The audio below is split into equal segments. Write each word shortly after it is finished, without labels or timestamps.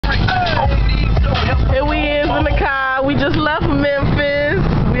in the car. We just left Memphis.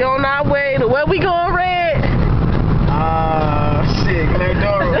 We on our way to where we going, Red? Shit,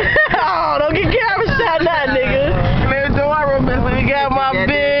 Glendora. Oh, don't get camera shot now, nigga. Glendora, we got my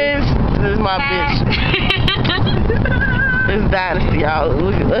bitch. This is my bitch. This is Dynasty, y'all.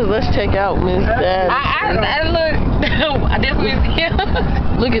 Let's check out Miss Dynasty. I look. I just miss him.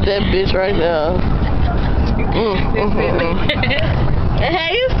 Look at that bitch right now. And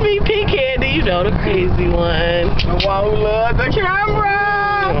hey, it's me, P. Kandi, you know, the crazy one. The one who loves the camera.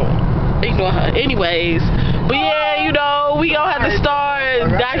 You know her. Anyways, but yeah, you know, we gonna have to start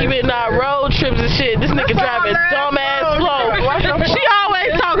documenting our road trips and shit. This nigga driving dumbass slow. She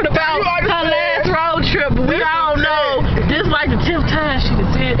always talking about her last road trip, but we all know this like the 10th time she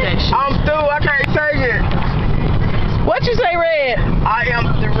done said that shit. I'm through. I can't take it. What you say, Red? I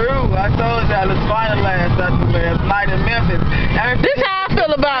am through. I told y'all it's final last night in Memphis. This how I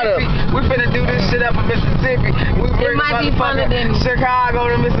feel about it. We finna do this shit up in Mississippi. We bring might be funner than Chicago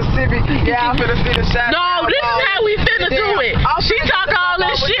to Mississippi. Yeah, I'm finna see the shot. No, this is how we finna do it. She talk all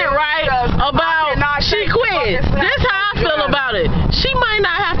this shit, right? About she quit. This how I feel about it. She might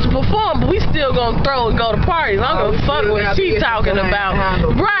not have to perform, but we still gonna throw and go to parties. I'm gonna fuck what she talking about.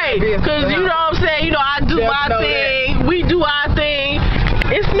 Right, cause you know what I'm saying, you know, I do my thing, we do our thing.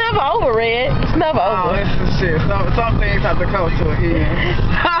 It's never over, Red. It's never over. Oh, it's the shit. Some things have to come to an end.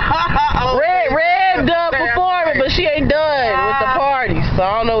 Red done performing, but she ain't done with the parties, so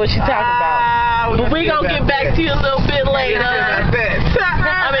I don't know what she talking about. But we gonna get back to you a little bit later.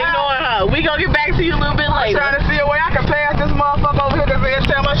 I'm ignoring her. We gonna get back to you a little bit later. I'm trying to see a way I can pass this motherfucker over here because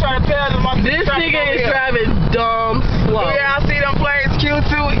every time I try to tell him, this nigga is